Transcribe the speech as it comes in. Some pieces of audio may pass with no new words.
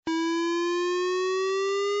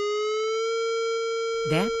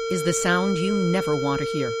That is the sound you never want to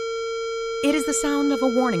hear. It is the sound of a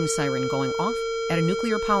warning siren going off at a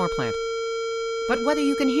nuclear power plant. But whether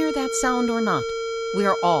you can hear that sound or not, we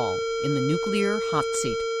are all in the nuclear hot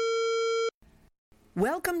seat.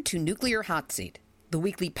 Welcome to Nuclear Hot Seat, the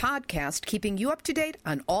weekly podcast keeping you up to date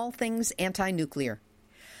on all things anti-nuclear.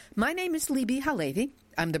 My name is Libby Halevi.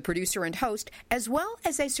 I'm the producer and host, as well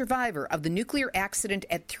as a survivor of the nuclear accident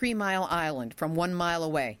at 3 Mile Island from 1 mile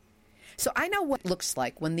away. So I know what it looks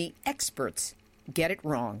like when the experts get it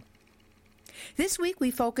wrong. This week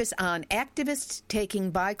we focus on activists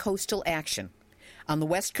taking bi-coastal action. On the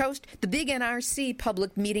West Coast, the big NRC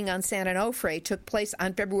public meeting on San Onofre took place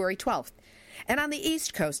on February 12th. And on the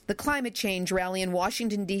East Coast, the climate change rally in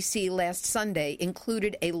Washington, D.C. last Sunday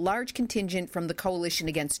included a large contingent from the Coalition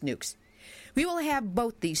Against Nukes. We will have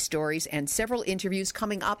both these stories and several interviews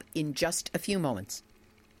coming up in just a few moments.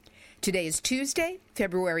 Today is Tuesday,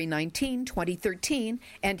 February 19, 2013,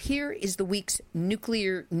 and here is the week's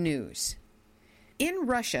nuclear news. In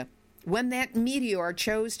Russia, when that meteor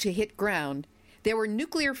chose to hit ground, there were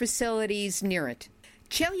nuclear facilities near it.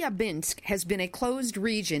 Chelyabinsk has been a closed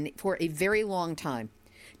region for a very long time.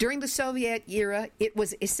 During the Soviet era, it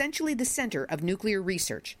was essentially the center of nuclear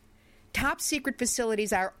research. Top secret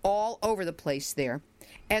facilities are all over the place there,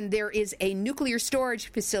 and there is a nuclear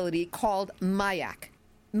storage facility called Mayak.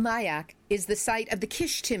 Mayak is the site of the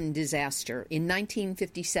Kishtim disaster in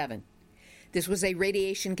 1957. This was a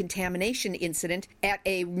radiation contamination incident at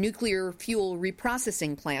a nuclear fuel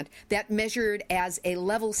reprocessing plant that measured as a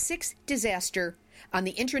level 6 disaster on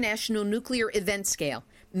the International Nuclear Event Scale,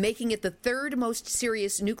 making it the third most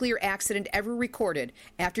serious nuclear accident ever recorded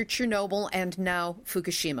after Chernobyl and now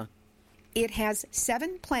Fukushima. It has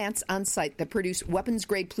 7 plants on site that produce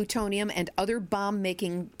weapons-grade plutonium and other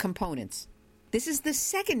bomb-making components. This is the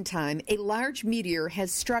second time a large meteor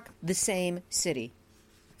has struck the same city.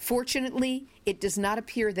 Fortunately, it does not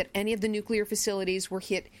appear that any of the nuclear facilities were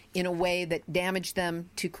hit in a way that damaged them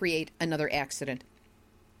to create another accident.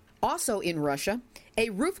 Also in Russia, a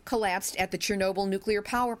roof collapsed at the Chernobyl nuclear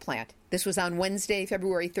power plant. This was on Wednesday,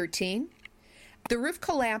 February 13. The roof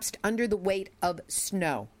collapsed under the weight of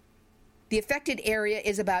snow. The affected area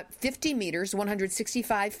is about 50 meters,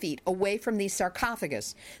 165 feet, away from the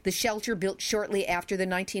sarcophagus, the shelter built shortly after the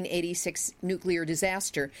 1986 nuclear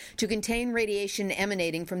disaster to contain radiation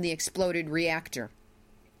emanating from the exploded reactor.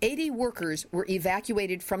 80 workers were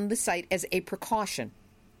evacuated from the site as a precaution.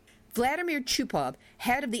 Vladimir Chupov,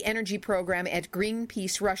 head of the energy program at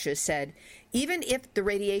Greenpeace Russia, said, "Even if the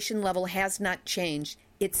radiation level has not changed,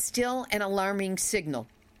 it's still an alarming signal.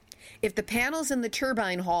 If the panels in the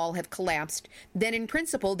turbine hall have collapsed, then in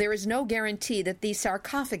principle there is no guarantee that the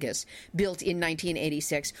sarcophagus, built in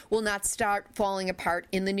 1986, will not start falling apart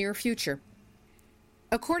in the near future."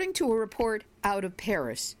 According to a report out of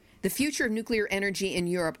Paris, the future of nuclear energy in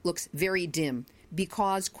Europe looks very dim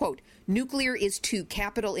because, quote, nuclear is too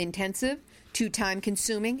capital-intensive, too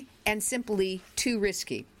time-consuming, and simply too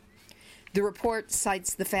risky. The report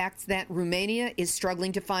cites the fact that Romania is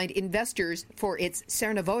struggling to find investors for its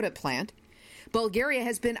Cernavodă plant. Bulgaria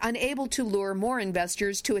has been unable to lure more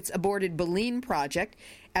investors to its aborted Belene project,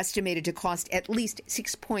 estimated to cost at least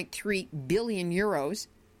 6.3 billion euros.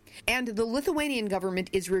 And the Lithuanian government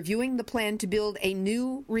is reviewing the plan to build a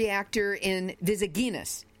new reactor in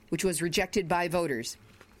Visaginas, which was rejected by voters.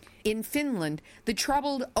 In Finland, the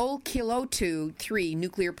troubled Olkiluoto 3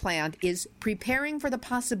 nuclear plant is preparing for the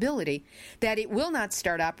possibility that it will not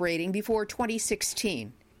start operating before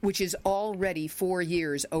 2016, which is already 4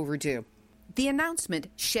 years overdue. The announcement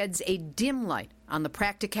sheds a dim light on the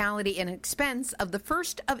practicality and expense of the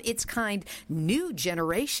first of its kind new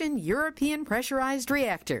generation European pressurized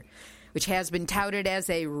reactor, which has been touted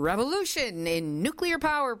as a revolution in nuclear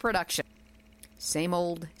power production. Same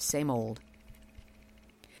old, same old.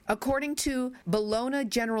 According to Bellona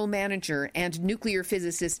general manager and nuclear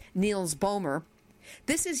physicist Niels Bohr,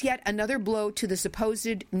 this is yet another blow to the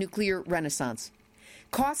supposed nuclear renaissance.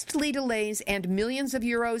 Costly delays and millions of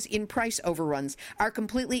euros in price overruns are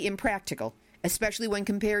completely impractical, especially when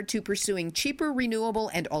compared to pursuing cheaper renewable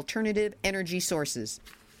and alternative energy sources.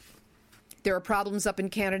 There are problems up in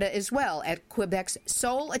Canada as well at Quebec's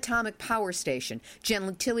sole atomic power station,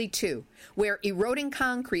 Gentilly 2, where eroding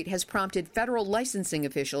concrete has prompted federal licensing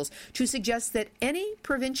officials to suggest that any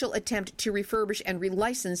provincial attempt to refurbish and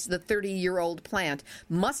relicense the 30-year-old plant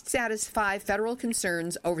must satisfy federal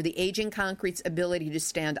concerns over the aging concrete's ability to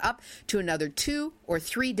stand up to another 2 or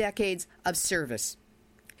 3 decades of service.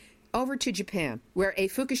 Over to Japan, where a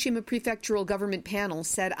Fukushima prefectural government panel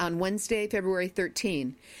said on Wednesday, February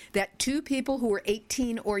 13, that 2 people who were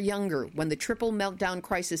 18 or younger when the triple meltdown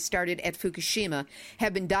crisis started at Fukushima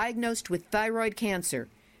have been diagnosed with thyroid cancer,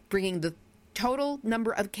 bringing the total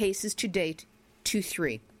number of cases to date to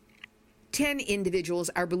 3. 10 individuals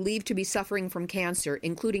are believed to be suffering from cancer,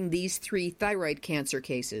 including these 3 thyroid cancer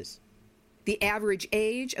cases. The average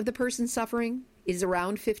age of the person suffering is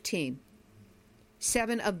around 15.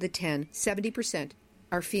 7 of the 10, 70%,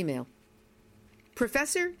 are female.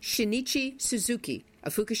 Professor Shinichi Suzuki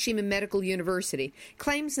of Fukushima Medical University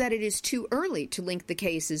claims that it is too early to link the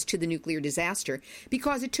cases to the nuclear disaster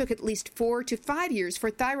because it took at least 4 to 5 years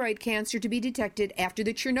for thyroid cancer to be detected after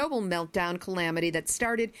the Chernobyl meltdown calamity that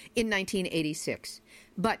started in 1986.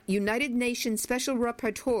 But United Nations Special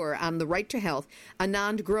Rapporteur on the Right to Health,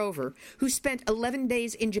 Anand Grover, who spent 11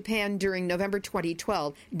 days in Japan during November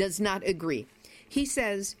 2012, does not agree. He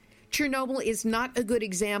says, Chernobyl is not a good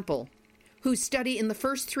example, whose study in the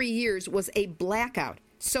first 3 years was a blackout,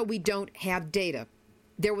 so we don't have data.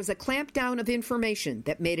 There was a clampdown of information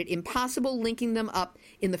that made it impossible linking them up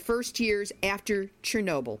in the first years after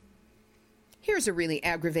Chernobyl. Here's a really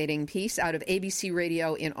aggravating piece out of ABC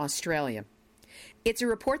Radio in Australia. It's a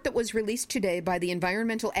report that was released today by the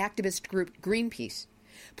environmental activist group Greenpeace,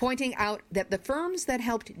 pointing out that the firms that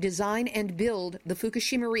helped design and build the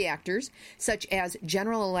Fukushima reactors, such as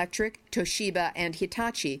General Electric, Toshiba, and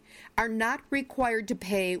Hitachi, are not required to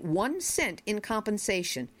pay 1 cent in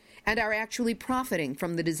compensation and are actually profiting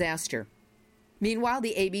from the disaster. Meanwhile,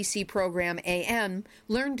 the ABC program AM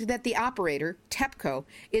learned that the operator, TEPCO,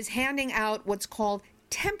 is handing out what's called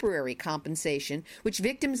temporary compensation, which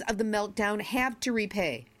victims of the meltdown have to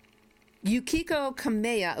repay. Yukiko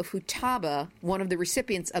Kameya of Futaba, one of the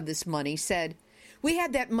recipients of this money, said, "We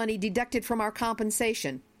had that money deducted from our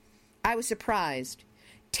compensation. I was surprised.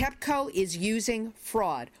 TEPCO is using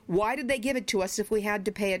fraud. Why did they give it to us if we had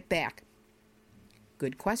to pay it back?"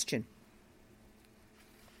 Good question.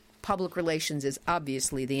 Public relations is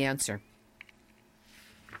obviously the answer.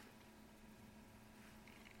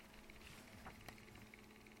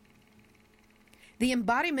 The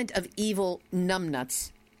embodiment of evil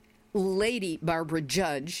numbnuts, Lady Barbara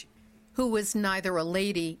Judge, who was neither a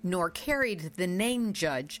lady nor carried the name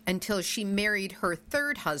Judge until she married her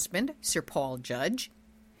 3rd husband, Sir Paul Judge,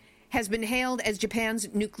 has been hailed as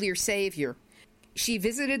Japan's nuclear savior. She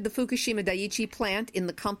visited the Fukushima Daiichi plant in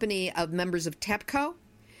the company of members of TEPCO,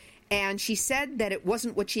 and she said that it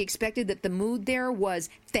wasn't what she expected, that the mood there was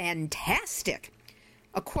fantastic.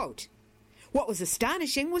 A quote, "What was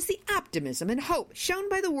astonishing was the optimism and hope shown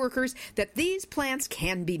by the workers that these plants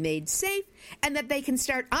can be made safe and that they can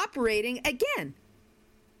start operating again."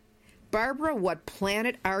 Barbara, what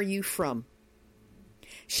planet are you from?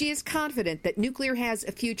 She is confident that nuclear has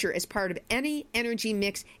a future as part of any energy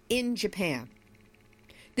mix in Japan.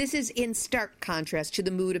 This is in stark contrast to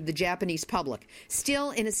the mood of the Japanese public,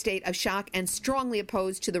 still in a state of shock and strongly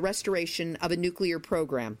opposed to the restoration of a nuclear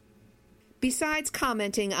program. Besides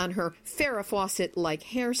commenting on her Farrah Fawcett-like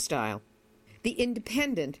hairstyle, The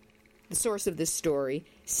Independent, the source of this story,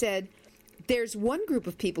 said, "There's one group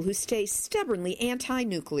of people who stay stubbornly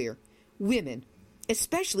anti-nuclear, women,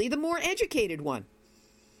 especially the more educated one.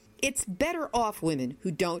 It's better off women who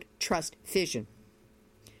don't trust fission."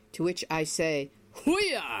 To which I say,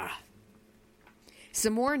 hooyah!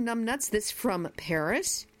 Some more numbnuts, this from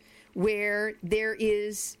Paris, where there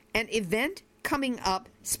is an event coming up,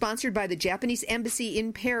 sponsored by the Japanese Embassy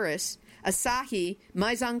in Paris, Asahi,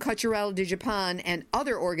 Maison Culturelle de Japan, and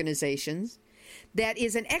other organizations, that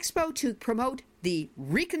is an expo to promote the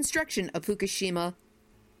reconstruction of Fukushima.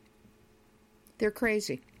 They're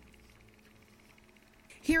crazy.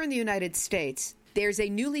 Here in the United States, there's a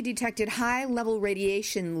newly detected high-level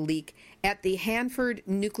radiation leak at the Hanford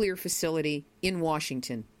Nuclear Facility in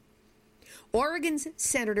Washington. Oregon's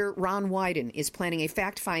Senator Ron Wyden is planning a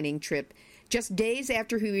fact-finding trip just days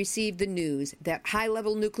after he received the news that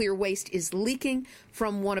high-level nuclear waste is leaking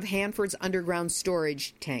from one of Hanford's underground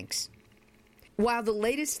storage tanks. While the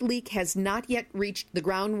latest leak has not yet reached the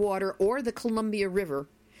groundwater or the Columbia River,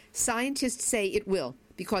 scientists say it will,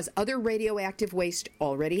 because other radioactive waste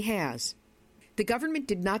already has. The government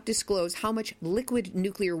did not disclose how much liquid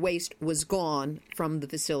nuclear waste was gone from the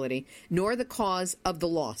facility, nor the cause of the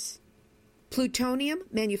loss. Plutonium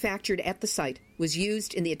manufactured at the site was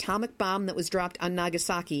used in the atomic bomb that was dropped on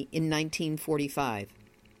Nagasaki in 1945.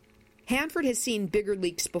 Hanford has seen bigger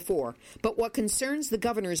leaks before, but what concerns the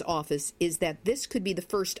governor's office is that this could be the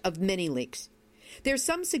first of many leaks. There's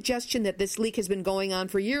some suggestion that this leak has been going on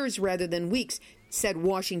for years rather than weeks, said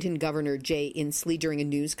Washington Governor Jay Inslee during a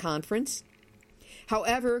news conference.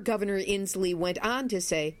 However, Governor Inslee went on to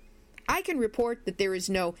say, I can report that there is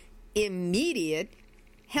no immediate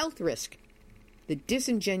health risk. The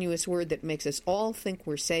disingenuous word that makes us all think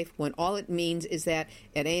we're safe when all it means is that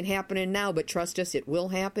it ain't happening now, but trust us, it will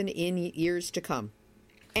happen in years to come.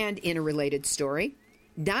 And in a related story,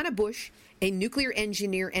 Donna Bush, a nuclear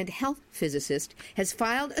engineer and health physicist, has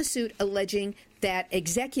filed a suit alleging that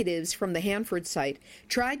executives from the Hanford site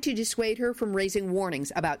tried to dissuade her from raising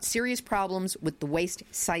warnings about serious problems with the waste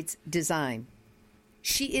site's design.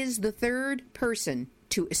 She is the third person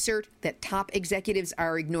to assert that top executives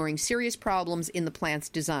are ignoring serious problems in the plant's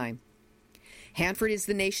design. Hanford is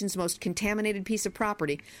the nation's most contaminated piece of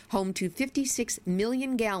property, home to 56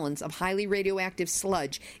 million gallons of highly radioactive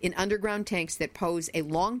sludge in underground tanks that pose a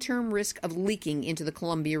long-term risk of leaking into the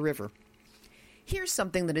Columbia River. Here's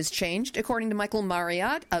something that has changed, according to Michael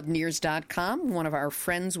Marriott of Nears.com, one of our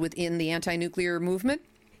friends within the anti-nuclear movement.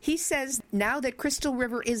 He says now that Crystal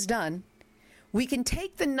River is done, we can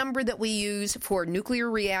take the number that we use for nuclear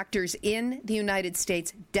reactors in the United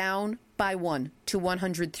States down by 1 to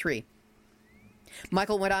 103.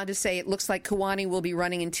 Michael went on to say it looks like Kewaunee will be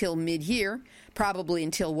running until mid-year, probably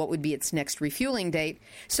until what would be its next refueling date,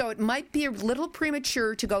 so it might be a little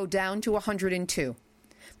premature to go down to 102.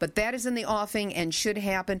 But that is in the offing and should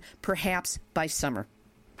happen perhaps by summer.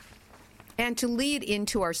 And to lead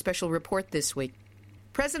into our special report this week,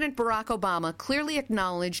 President Barack Obama clearly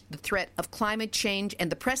acknowledged the threat of climate change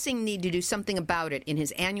and the pressing need to do something about it in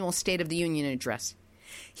his annual State of the Union address.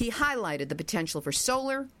 He highlighted the potential for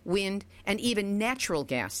solar, wind, and even natural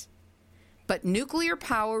gas. But nuclear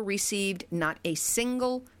power received not a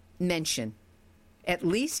single mention. At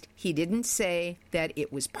least he didn't say that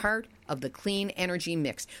it was part of the clean energy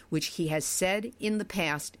mix, which he has said in the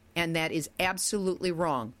past, and that is absolutely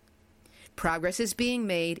wrong. Progress is being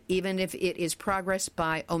made, even if it is progress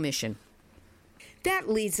by omission. That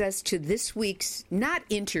leads us to this week's, not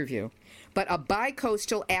interview, but a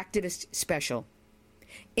bi-coastal activist special.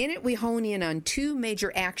 In it, we hone in on two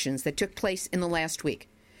major actions that took place in the last week.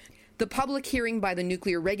 The public hearing by the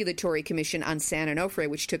Nuclear Regulatory Commission on San Onofre,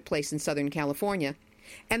 which took place in Southern California,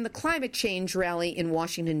 and the climate change rally in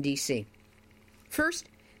Washington, D.C. First,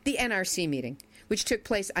 the NRC meeting, which took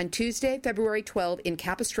place on Tuesday, February 12 in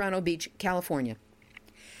Capistrano Beach, California.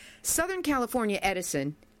 Southern California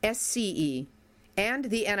Edison, SCE, and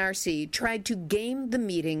the NRC tried to game the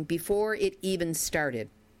meeting before it even started.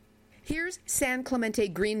 Here's San Clemente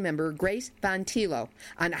Green member Grace Van Tilo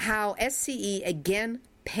on how SCE again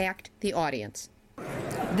packed the audience.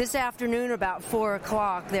 This afternoon, about 4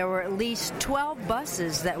 o'clock, there were at least 12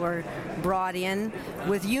 buses that were brought in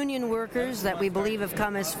with union workers that we believe have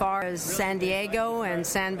come as far as San Diego and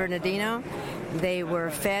San Bernardino. They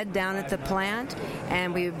were fed down at the plant,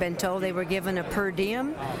 and we've been told they were given a per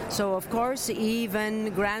diem. So, of course,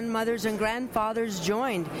 even grandmothers and grandfathers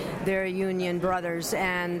joined their union brothers.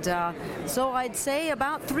 And so I'd say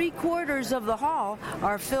about 3/4 of the hall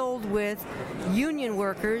are filled with union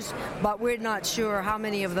workers, but we're not sure how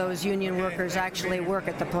many of those union workers actually work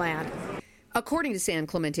at the plant. According to San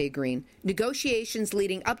Clemente Green, negotiations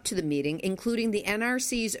leading up to the meeting, including the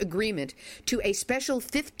NRC's agreement to a special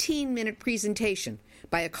 15-minute presentation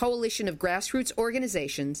by a coalition of grassroots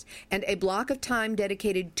organizations and a block of time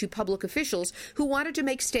dedicated to public officials who wanted to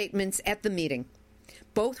make statements at the meeting.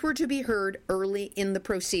 Both were to be heard early in the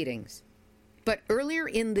proceedings. But earlier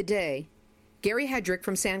in the day, Gary Hedrick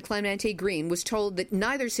from San Clemente Green was told that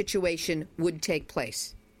neither situation would take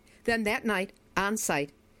place. Then that night, on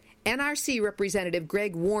site, NRC Representative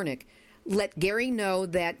Greg Warnick let Gary know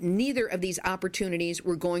that neither of these opportunities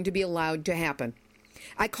were going to be allowed to happen.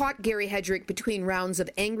 I caught Gary Hedrick between rounds of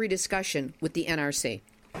angry discussion with the NRC.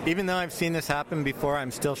 Even though I've seen this happen before,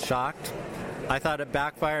 I'm still shocked. I thought it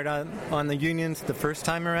backfired on the unions the first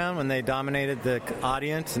time around when they dominated the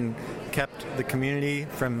audience and kept the community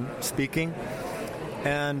from speaking.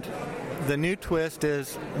 And the new twist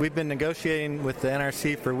is we've been negotiating with the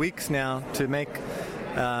NRC for weeks now to make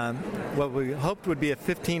what we hoped would be a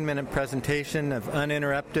 15-minute presentation of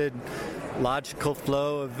uninterrupted, logical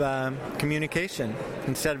flow of communication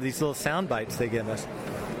instead of these little sound bites they give us.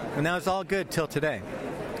 And that was all good till today.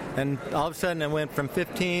 And all of a sudden it went from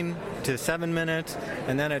 15 to 7 minutes,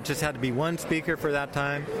 and then it just had to be one speaker for that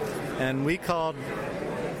time. And we called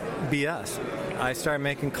BS. I started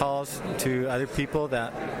making calls to other people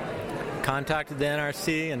that contacted the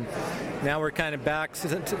NRC, and now we're kind of back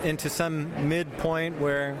into some midpoint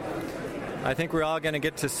where I think we're all going to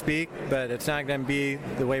get to speak, but it's not going to be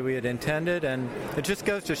the way we had intended. And it just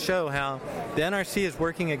goes to show how the NRC is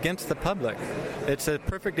working against the public. It's a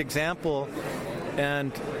perfect example,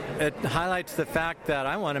 and it highlights the fact that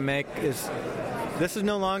I want to make is This is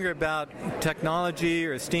no longer about technology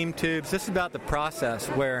or steam tubes. This is about the process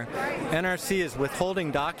where NRC is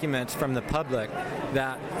withholding documents from the public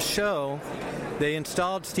that show they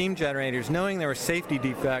installed steam generators knowing there were safety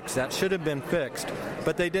defects that should have been fixed,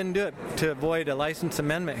 but they didn't do it to avoid a license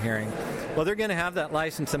amendment hearing. Well, they're going to have that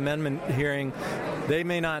license amendment hearing. They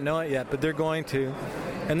may not know it yet, but they're going to.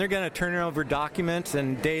 And they're going to turn over documents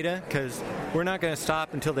and data because we're not going to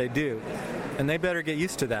stop until they do. And they better get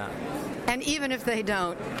used to that. And even if they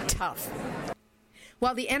don't, tough.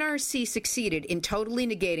 While the NRC succeeded in totally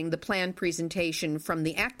negating the planned presentation from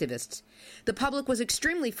the activists, the public was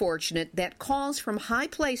extremely fortunate that calls from high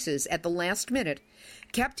places at the last minute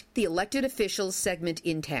kept the elected officials segment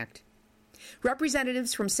intact.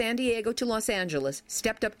 Representatives from San Diego to Los Angeles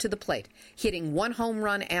stepped up to the plate, hitting one home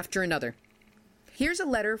run after another. Here's a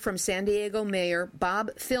letter from San Diego Mayor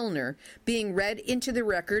Bob Filner being read into the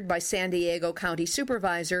record by San Diego County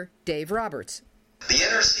Supervisor Dave Roberts. The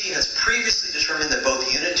NRC has previously determined that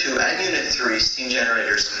both Unit 2 and Unit 3 steam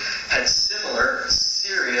generators had similar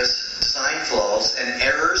serious design flaws and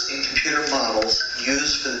errors in computer models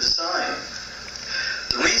used for the design.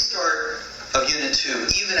 The restart of Unit 2,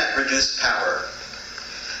 even at reduced power,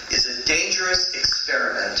 is a dangerous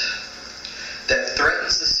experiment that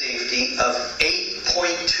threatens the safety of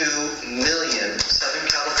 8.2 million Southern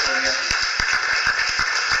California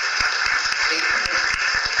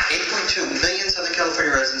 8.2 million Southern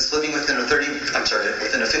California residents living within a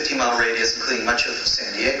 50-mile radius, including much of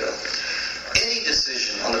San Diego. Any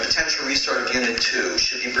decision on the potential restart of Unit 2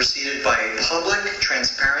 should be preceded by a public,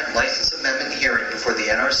 transparent license amendment hearing before the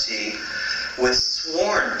NRC with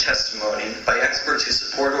sworn testimony by experts who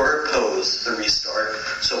support or oppose the restart,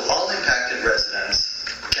 so all impacted residents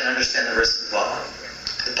can understand the risks involved.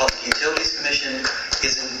 The Public Utilities Commission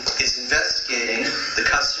is investigating the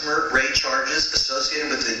customer rate charges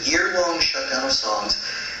associated with the year-long shutdown of songs.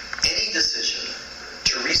 Any decision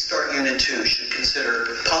to restart Unit 2 should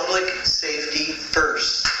consider public safety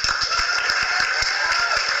first.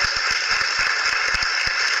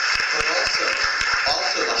 But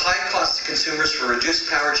also the high cost to consumers for reduced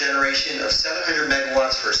power generation of 700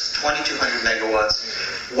 megawatts versus 2,200 megawatts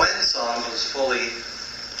when songs was fully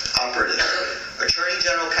operative. Attorney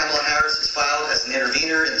General Kamala Harris has filed as an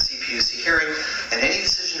intervener in the CPUC hearing, and any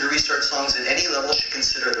decision to restart songs at any level should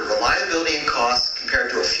consider the reliability and costs compared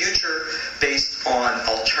to a future based on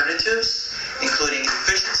alternatives, including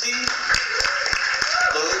efficiency,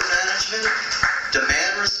 load management,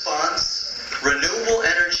 demand response, renewable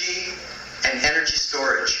energy, and energy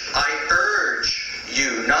storage. I urge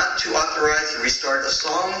you not to authorize the restart of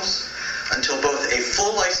songs until both a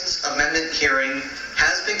full license amendment hearing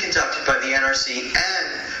has been conducted by the NRC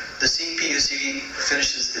and the CPUC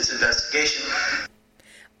finishes its investigation.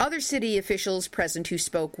 Other city officials present who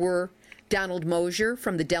spoke were Donald Mosier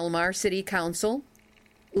from the Del Mar City Council,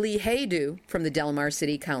 Lee Haydu from the Del Mar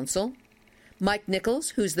City Council, Mike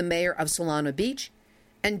Nichols, who's the mayor of Solana Beach,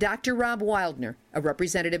 and Dr. Rob Wildner, a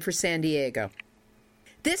representative for San Diego.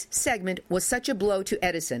 This segment was such a blow to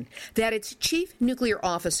Edison that its chief nuclear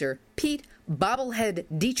officer, Pete Bobblehead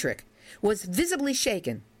Dietrich, was visibly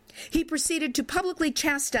shaken. He proceeded to publicly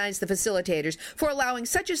chastise the facilitators for allowing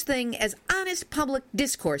such a thing as honest public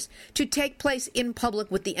discourse to take place in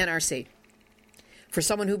public with the NRC. For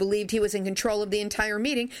someone who believed he was in control of the entire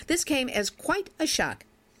meeting, this came as quite a shock.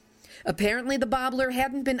 Apparently, the Bobbler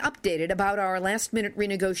hadn't been updated about our last-minute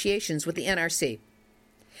renegotiations with the NRC.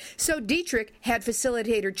 So Dietrich had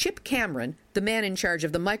facilitator Chip Cameron, the man in charge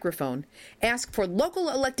of the microphone, ask for local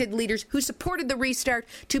elected leaders who supported the restart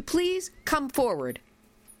to please come forward.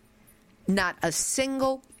 Not a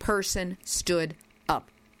single person stood up.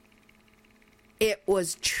 It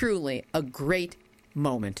was truly a great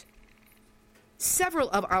moment. Several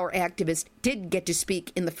of our activists did get to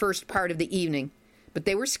speak in the first part of the evening, but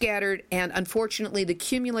they were scattered, and unfortunately the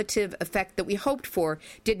cumulative effect that we hoped for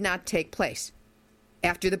did not take place.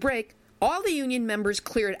 After the break, all the union members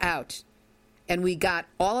cleared out, and we got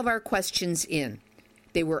all of our questions in.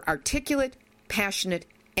 They were articulate, passionate,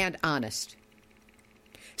 and honest.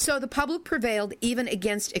 So the public prevailed even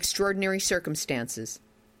against extraordinary circumstances.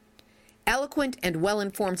 Eloquent and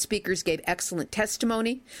well-informed speakers gave excellent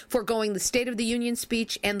testimony, foregoing the State of the Union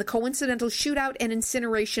speech and the coincidental shootout and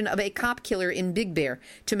incineration of a cop killer in Big Bear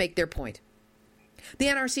to make their point. The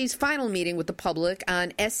NRC's final meeting with the public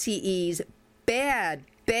on SCE's bad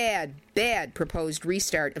proposed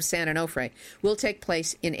restart of San Onofre will take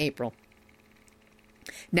place in April.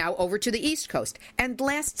 Now over to the East Coast and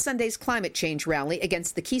last Sunday's climate change rally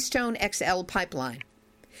against the Keystone XL pipeline.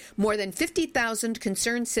 More than 50,000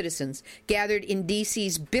 concerned citizens gathered in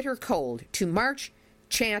D.C.'s bitter cold to march,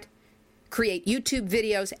 chant, create YouTube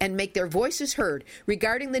videos, and make their voices heard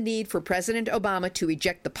regarding the need for President Obama to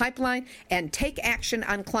eject the pipeline and take action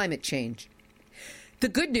on climate change. The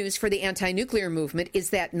good news for the anti-nuclear movement is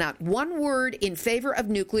that not one word in favor of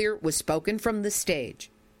nuclear was spoken from the stage.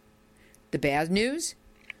 The bad news?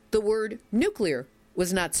 The word nuclear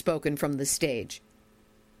was not spoken from the stage.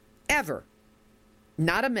 Ever.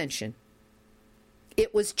 Not a mention.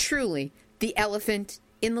 It was truly the elephant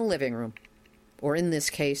in the living room, or in this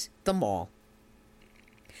case, the mall.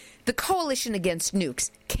 The Coalition Against Nukes,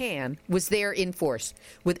 CAN, was there in force,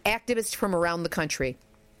 with activists from around the country.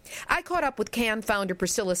 I caught up with CAN founder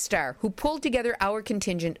Priscilla Starr, who pulled together our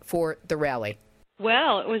contingent for the rally.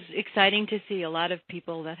 Well, it was exciting to see a lot of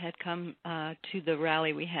people that had come to the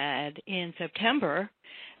rally we had in September.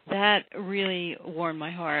 That really warmed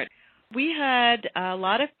my heart. We had a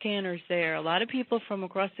lot of canners there. A lot of people from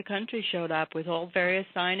across the country showed up with all various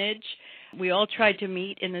signage. We all tried to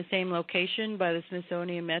meet in the same location by the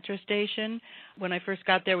Smithsonian Metro Station. When I first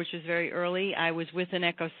got there, which was very early, I was with an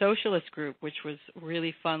eco-socialist group, which was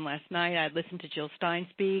really fun last night. I listened to Jill Stein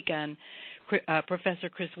speak, and Professor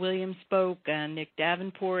Chris Williams spoke, and Nick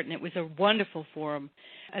Davenport, and it was a wonderful forum.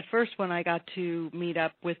 At first, when I got to meet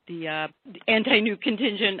up with the anti-nuke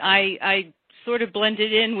contingent, I sort of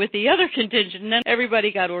blended in with the other contingent, and then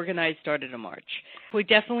everybody got organized, started a march. We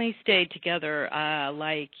definitely stayed together,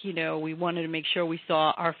 we wanted to make sure we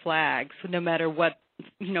saw our flags, no matter what,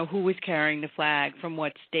 who was carrying the flag from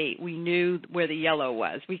what state. We knew where the yellow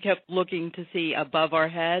was. We kept looking to see above our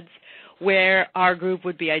heads where our group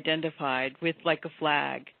would be identified with like a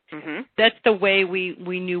flag. Mm-hmm. That's the way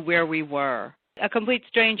we knew where we were. A complete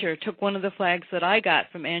stranger took one of the flags that I got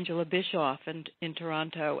from Angela Bischoff in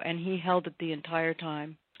Toronto, and he held it the entire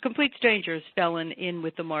time. Complete strangers fell in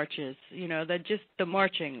with the marches, the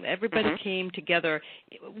marching. Everybody came together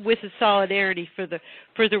with a solidarity for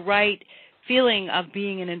the right feeling of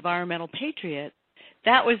being an environmental patriot.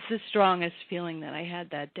 That was the strongest feeling that I had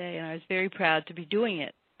that day, and I was very proud to be doing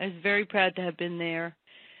it. I was very proud to have been there,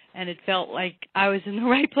 and it felt like I was in the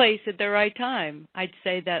right place at the right time. I'd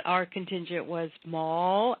say that our contingent was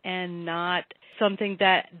small and not something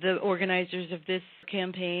that the organizers of this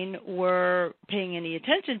campaign were paying any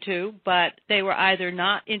attention to, but they were either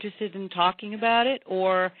not interested in talking about it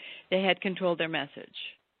or they had controlled their message.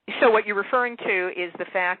 So what you're referring to is the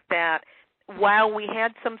fact that while we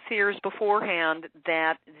had some fears beforehand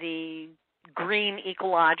that the green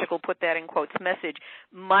ecological, put that in quotes, message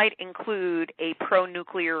might include a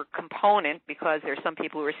pro-nuclear component, because there's some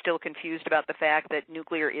people who are still confused about the fact that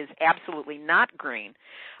nuclear is absolutely not green.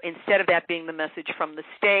 Instead of that being the message from the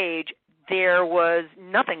stage, there was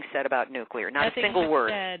nothing said about nuclear, not a single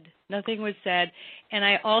word. Nothing was said. And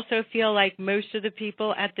I also feel like most of the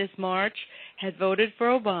people at this march had voted for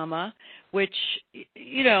Obama, which,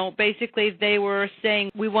 basically they were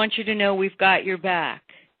saying, we want you to know we've got your back,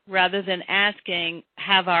 rather than asking,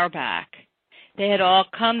 have our back. They had all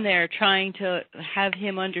come there trying to have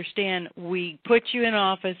him understand, we put you in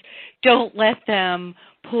office, don't let them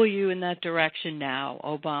pull you in that direction now,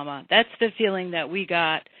 Obama. That's the feeling that we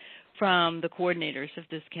got from the coordinators of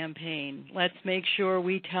this campaign. Let's make sure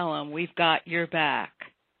we tell them we've got your back.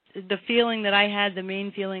 The feeling that I had, the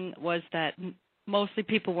main feeling, was that mostly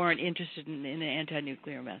people weren't interested in an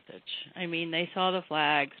anti-nuclear message. I mean, they saw the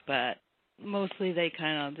flags, but mostly they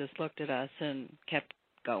kind of just looked at us and kept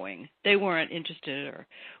going. They weren't interested, or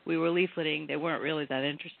we were leafleting. They weren't really that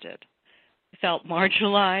interested. Felt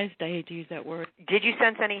marginalized. I hate to use that word. Did you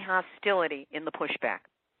sense any hostility in the pushback?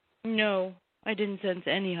 No, I didn't sense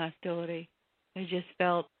any hostility. I just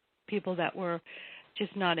felt people that were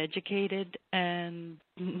just not educated and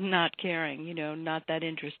not caring, not that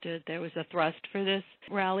interested. There was a thrust for this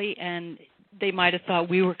rally, and they might have thought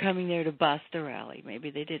we were coming there to bust the rally.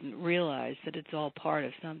 Maybe they didn't realize that it's all part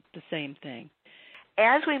of the same thing.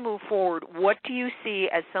 As we move forward, what do you see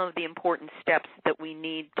as some of the important steps that we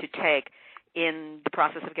need to take in the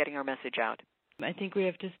process of getting our message out? I think we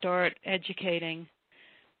have to start educating.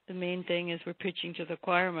 The main thing is we're preaching to the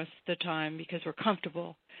choir most of the time because we're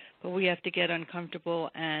comfortable, but we have to get uncomfortable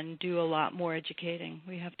and do a lot more educating.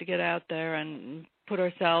 We have to get out there and put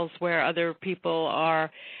ourselves where other people are,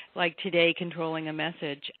 like today, controlling a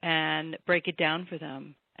message, and break it down for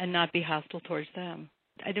them and not be hostile towards them.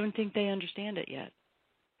 I don't think they understand it yet.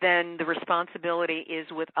 Then the responsibility is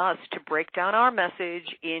with us to break down our message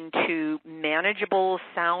into manageable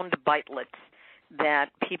sound bitelets that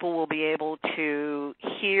people will be able to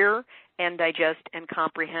hear and digest and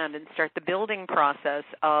comprehend, and start the building process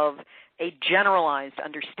of a generalized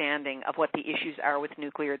understanding of what the issues are with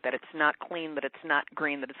nuclear, that it's not clean, that it's not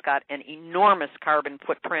green, that it's got an enormous carbon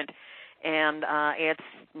footprint, and it's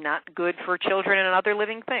not good for children and other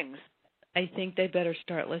living things. I think they better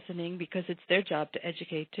start listening, because it's their job to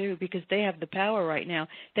educate too, because they have the power right now.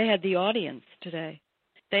 They had the audience today.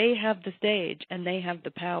 They have the stage, and they have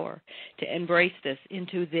the power to embrace this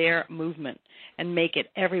into their movement and make it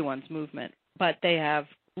everyone's movement. But they have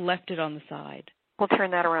left it on the side. We'll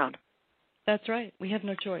turn that around. That's right. We have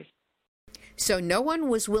no choice. So no one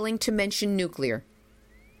was willing to mention nuclear,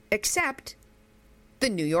 except the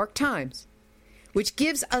New York Times, which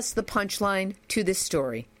gives us the punchline to this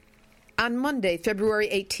story. On Monday, February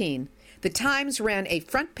 18, the Times ran a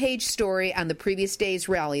front-page story on the previous day's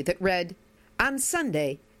rally that read, "On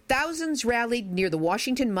Sunday, thousands rallied near the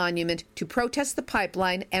Washington Monument to protest the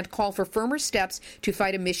pipeline and call for firmer steps to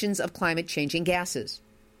fight emissions of climate-changing gases.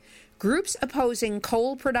 Groups opposing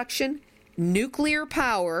coal production, nuclear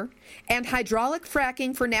power, and hydraulic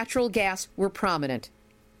fracking for natural gas were prominent."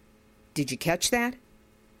 Did you catch that?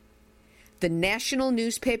 The national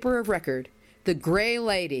newspaper of record, the Gray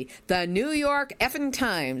Lady, the New York effing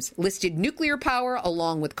Times, listed nuclear power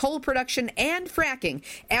along with coal production and fracking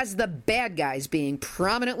as the bad guys being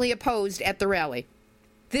prominently opposed at the rally.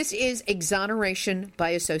 This is exoneration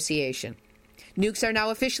by association. Nukes are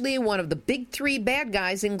now officially one of the big three bad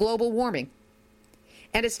guys in global warming.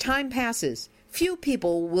 And as time passes, few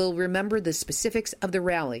people will remember the specifics of the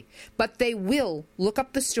rally, but they will look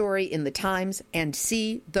up the story in the Times and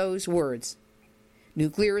see those words.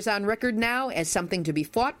 Nuclear is on record now as something to be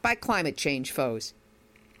fought by climate change foes.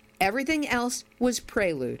 Everything else was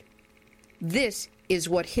prelude. This is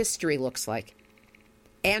what history looks like.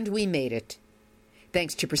 And we made it.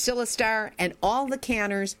 Thanks to Priscilla Starr and all the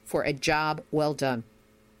canners for a job well done.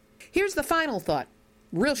 Here's the final thought,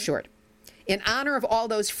 real short. In honor of all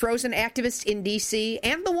those frozen activists in D.C.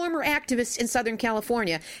 and the warmer activists in Southern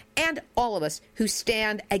California, and all of us who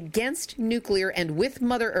stand against nuclear and with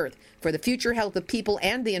Mother Earth for the future health of people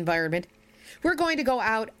and the environment, we're going to go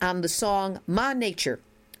out on the song Ma Nature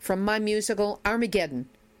from my musical Armageddon,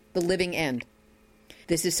 The Living End.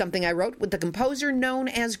 This is something I wrote with the composer known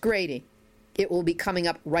as Grady. It will be coming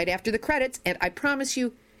up right after the credits, and I promise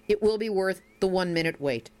you it will be worth the 1-minute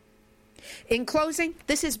wait. In closing,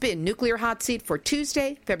 this has been Nuclear Hot Seat for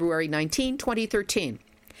Tuesday, February 19, 2013.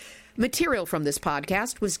 Material from this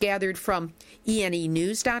podcast was gathered from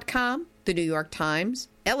ENEnews.com, The New York Times,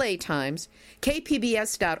 LA Times,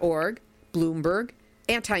 KPBS.org, Bloomberg,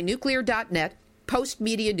 Antinuclear.net, Post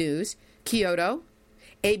Media News, Kyoto,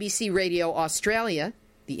 ABC Radio Australia,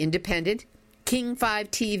 The Independent, King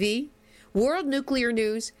 5 TV, World Nuclear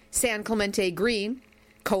News, San Clemente Green,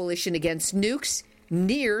 Coalition Against Nukes,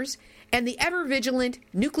 NEARS, and the ever-vigilant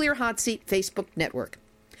Nuclear Hot Seat Facebook network.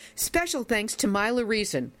 Special thanks to Myla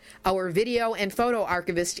Reason, our video and photo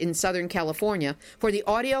archivist in Southern California, for the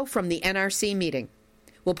audio from the NRC meeting.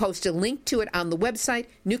 We'll post a link to it on the website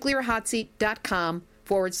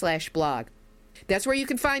nuclearhotseat.com/blog. That's where you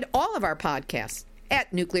can find all of our podcasts,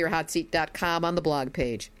 at nuclearhotseat.com on the blog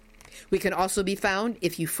page. We can also be found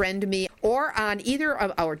if you friend me or on either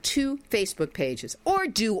of our 2 Facebook pages, or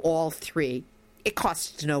do all 3. It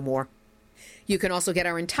costs no more. You can also get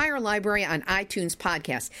our entire library on iTunes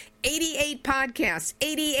podcasts. 88 podcasts.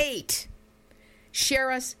 88!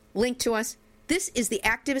 Share us. Link to us. This is the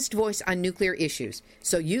activist voice on nuclear issues,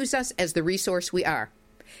 so use us as the resource we are.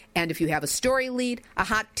 And if you have a story lead, a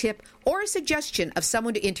hot tip, or a suggestion of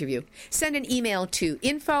someone to interview, send an email to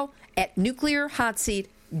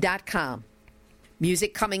info@nuclearhotseat.com.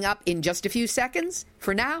 Music coming up in just a few seconds.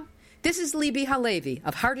 For now, this is Libby Halevi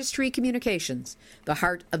of Heartistry Communications, the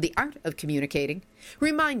heart of the art of communicating,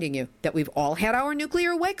 reminding you that we've all had our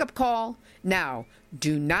nuclear wake-up call. Now,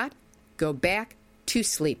 do not go back to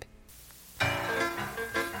sleep.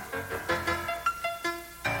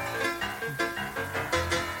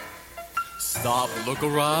 Stop, look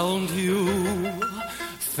around you.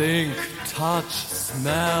 Think, touch,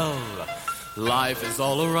 smell. Life is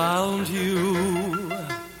all around you.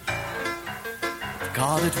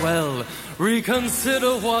 Guard it well,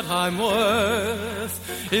 reconsider what I'm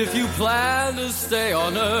worth. If you plan to stay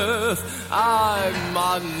on Earth, I'm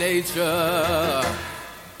on nature.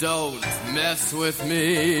 Don't mess with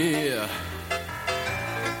me.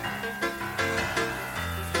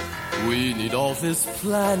 We need all this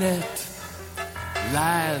planet.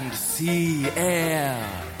 Land, sea, air.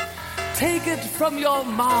 Take it from your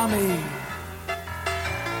mommy.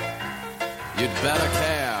 You'd better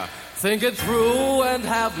care. Think it through and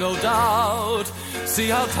have no doubt. See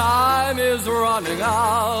how time is running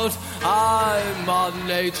out. I'm on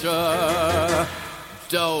nature.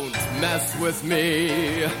 Don't mess with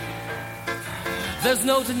me. There's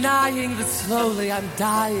no denying that slowly I'm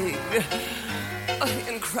dying.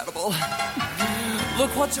 Incredible.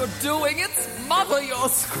 Look what you're doing. It's mother you're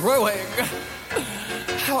screwing.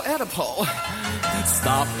 How Oedipal.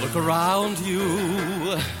 Stop, look around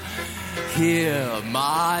you. Hear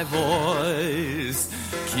my voice.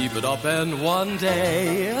 Keep it up and one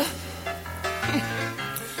day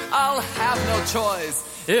I'll have no choice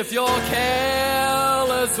if your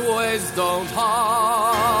careless ways don't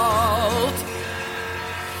halt.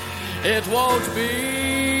 It won't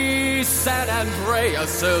be San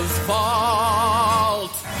Andreas's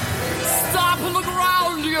fault. Stop and look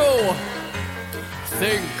around you.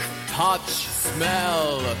 Think, touch,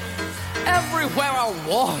 smell. Everywhere a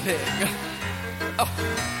warning. Oh.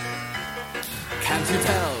 Can't you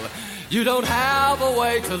tell? You don't have a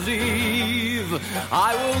way to leave.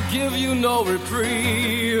 I will give you no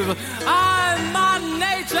reprieve. I'm on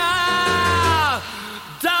nature.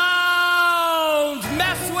 Don't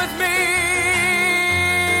mess with me.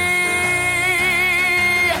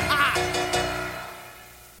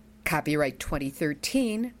 Copyright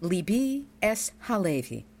 2013, Libby S.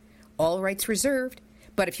 Halevi. All rights reserved,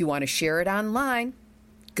 but if you want to share it online,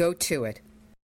 go to it.